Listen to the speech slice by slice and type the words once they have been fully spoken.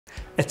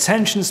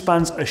Attention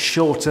spans are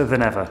shorter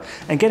than ever,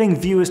 and getting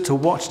viewers to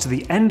watch to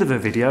the end of a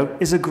video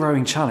is a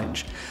growing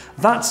challenge.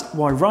 That's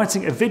why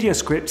writing a video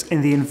script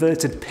in the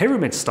inverted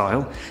pyramid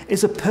style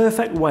is a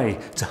perfect way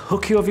to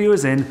hook your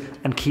viewers in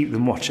and keep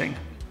them watching.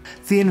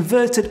 The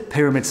inverted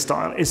pyramid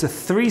style is a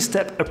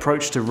three-step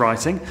approach to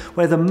writing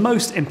where the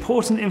most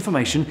important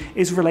information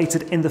is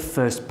related in the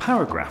first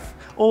paragraph,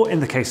 or in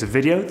the case of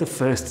video, the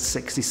first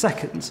 60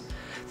 seconds.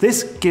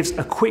 This gives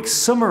a quick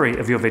summary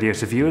of your video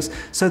to viewers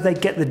so they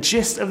get the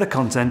gist of the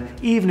content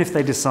even if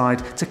they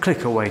decide to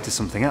click away to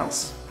something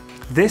else.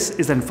 This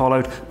is then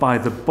followed by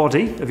the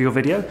body of your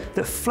video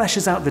that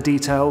fleshes out the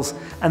details,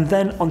 and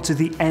then onto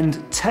the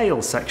end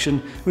tail section,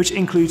 which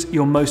includes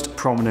your most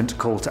prominent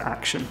call to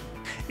action.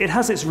 It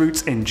has its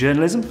roots in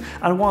journalism,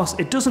 and whilst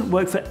it doesn't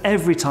work for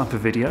every type of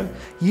video,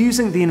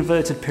 using the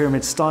inverted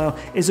pyramid style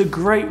is a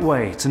great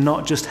way to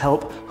not just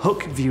help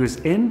hook viewers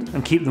in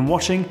and keep them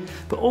watching,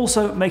 but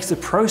also makes the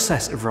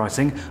process of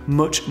writing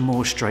much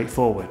more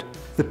straightforward.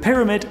 The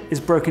pyramid is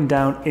broken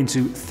down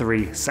into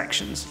three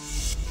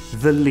sections.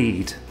 The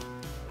lead.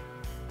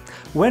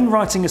 When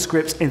writing a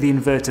script in the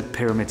inverted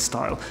pyramid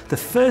style, the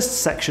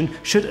first section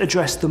should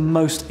address the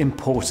most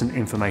important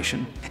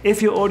information.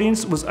 If your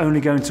audience was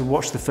only going to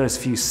watch the first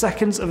few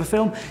seconds of a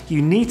film,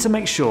 you need to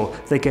make sure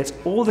they get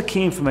all the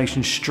key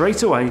information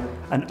straight away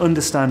and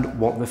understand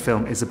what the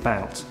film is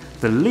about.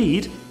 The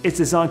lead is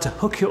designed to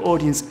hook your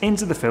audience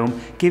into the film,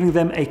 giving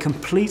them a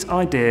complete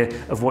idea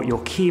of what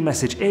your key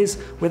message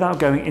is without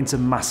going into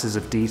masses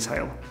of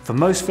detail. For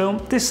most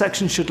film, this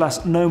section should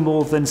last no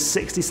more than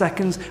 60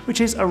 seconds, which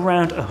is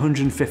around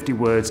 150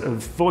 words of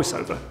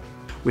voiceover.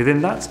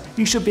 Within that,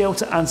 you should be able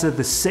to answer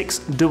the 6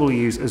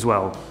 W's as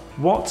well: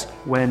 what,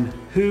 when,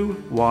 who,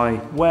 why,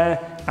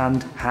 where,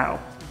 and how.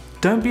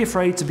 Don't be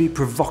afraid to be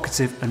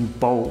provocative and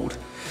bold.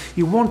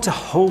 You want to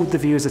hold the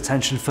viewer's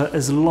attention for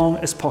as long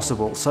as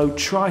possible, so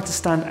try to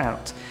stand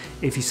out.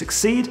 If you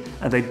succeed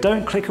and they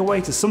don't click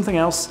away to something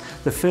else,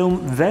 the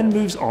film then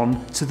moves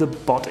on to the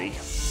body.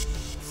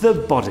 The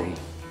body.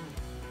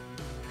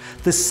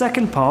 The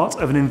second part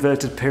of an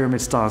inverted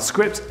pyramid style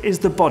script is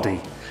the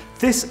body.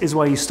 This is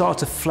where you start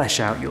to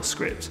flesh out your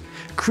script.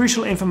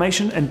 Crucial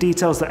information and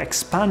details that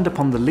expand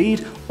upon the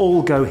lead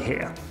all go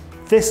here.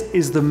 This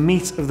is the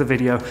meat of the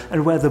video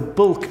and where the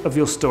bulk of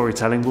your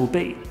storytelling will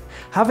be.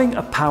 Having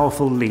a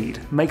powerful lead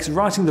makes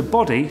writing the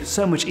body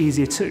so much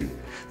easier too.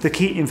 The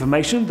key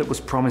information that was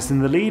promised in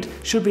the lead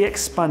should be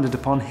expanded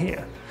upon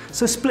here.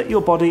 So split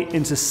your body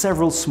into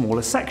several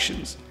smaller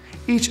sections.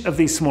 Each of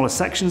these smaller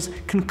sections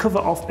can cover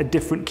off a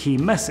different key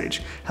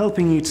message,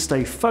 helping you to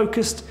stay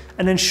focused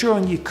and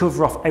ensuring you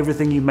cover off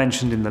everything you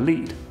mentioned in the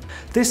lead.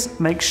 This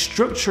makes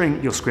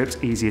structuring your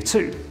script easier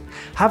too.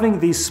 Having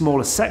these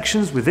smaller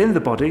sections within the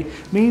body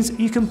means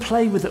you can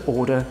play with the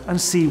order and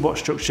see what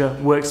structure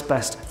works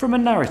best from a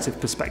narrative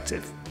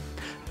perspective.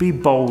 Be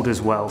bold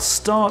as well.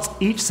 Start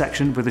each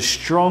section with a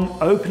strong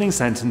opening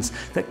sentence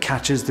that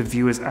catches the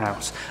viewers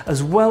out,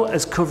 as well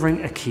as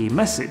covering a key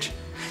message.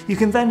 You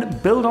can then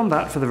build on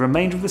that for the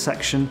remainder of the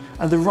section,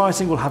 and the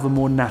writing will have a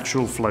more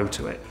natural flow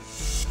to it.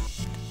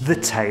 The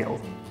tail.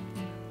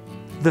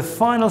 The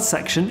final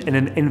section in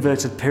an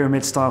inverted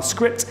pyramid style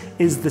script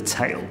is the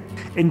tail.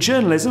 In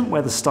journalism,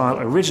 where the style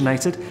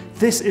originated,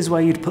 this is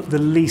where you'd put the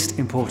least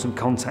important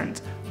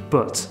content.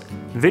 But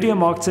video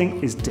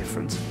marketing is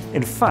different.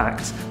 In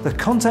fact, the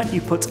content you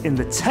put in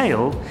the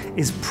tail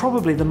is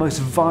probably the most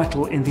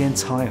vital in the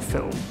entire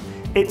film.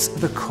 It's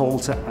the call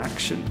to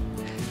action.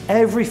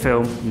 Every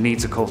film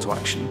needs a call to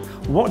action.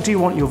 What do you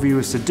want your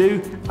viewers to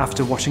do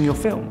after watching your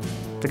film?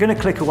 They're going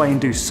to click away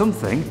and do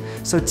something,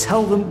 so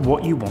tell them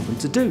what you want them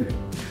to do.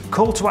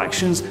 Call to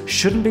actions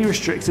shouldn't be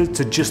restricted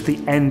to just the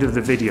end of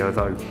the video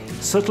though.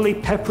 Subtly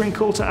peppering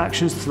call to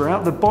actions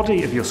throughout the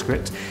body of your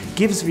script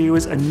gives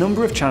viewers a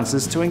number of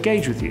chances to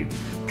engage with you.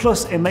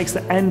 Plus, it makes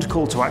the end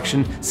call to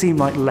action seem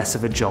like less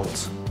of a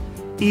jolt.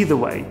 Either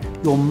way,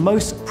 your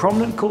most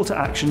prominent call to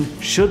action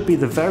should be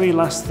the very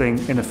last thing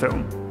in a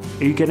film.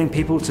 Are you getting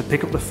people to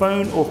pick up the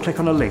phone or click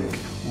on a link?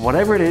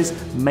 Whatever it is,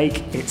 make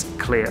it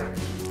clear.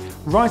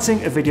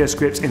 Writing a video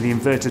script in the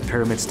inverted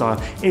pyramid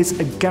style is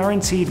a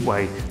guaranteed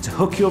way to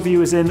hook your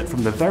viewers in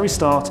from the very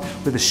start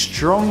with a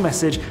strong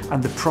message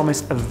and the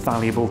promise of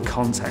valuable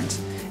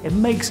content. It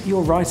makes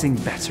your writing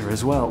better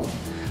as well.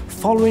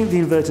 Following the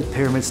inverted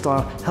pyramid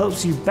style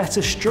helps you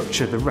better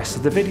structure the rest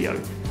of the video.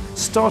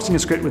 Starting a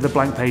script with a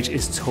blank page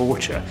is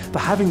torture, but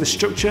having the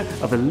structure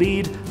of a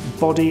lead,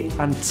 body,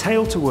 and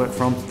tail to work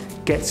from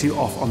gets you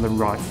off on the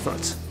right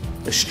foot.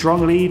 A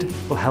strong lead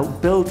will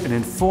help build an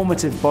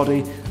informative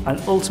body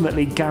and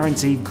ultimately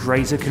guarantee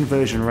greater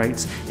conversion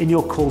rates in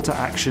your call to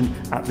action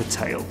at the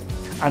tail.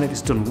 And if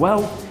it's done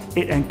well,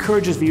 it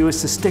encourages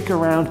viewers to stick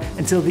around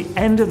until the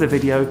end of the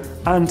video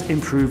and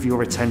improve your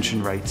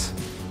retention rate.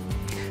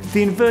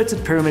 The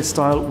inverted pyramid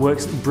style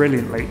works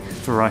brilliantly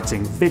for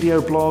writing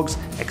video blogs,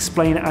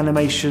 explainer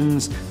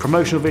animations,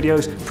 promotional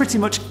videos, pretty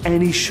much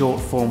any short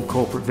form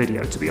corporate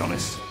video to be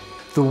honest.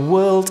 The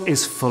world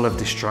is full of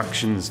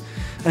distractions,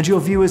 and your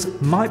viewers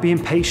might be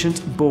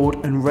impatient,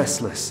 bored, and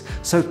restless.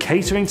 So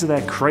catering to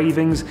their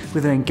cravings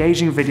with an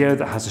engaging video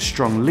that has a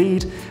strong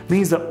lead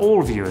means that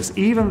all viewers,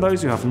 even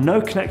those who have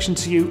no connection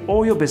to you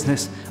or your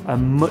business, are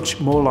much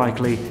more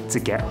likely to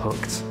get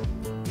hooked.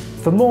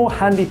 For more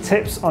handy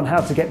tips on how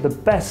to get the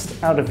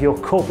best out of your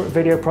corporate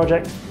video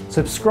project,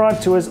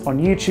 subscribe to us on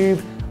YouTube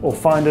or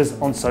find us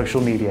on social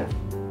media.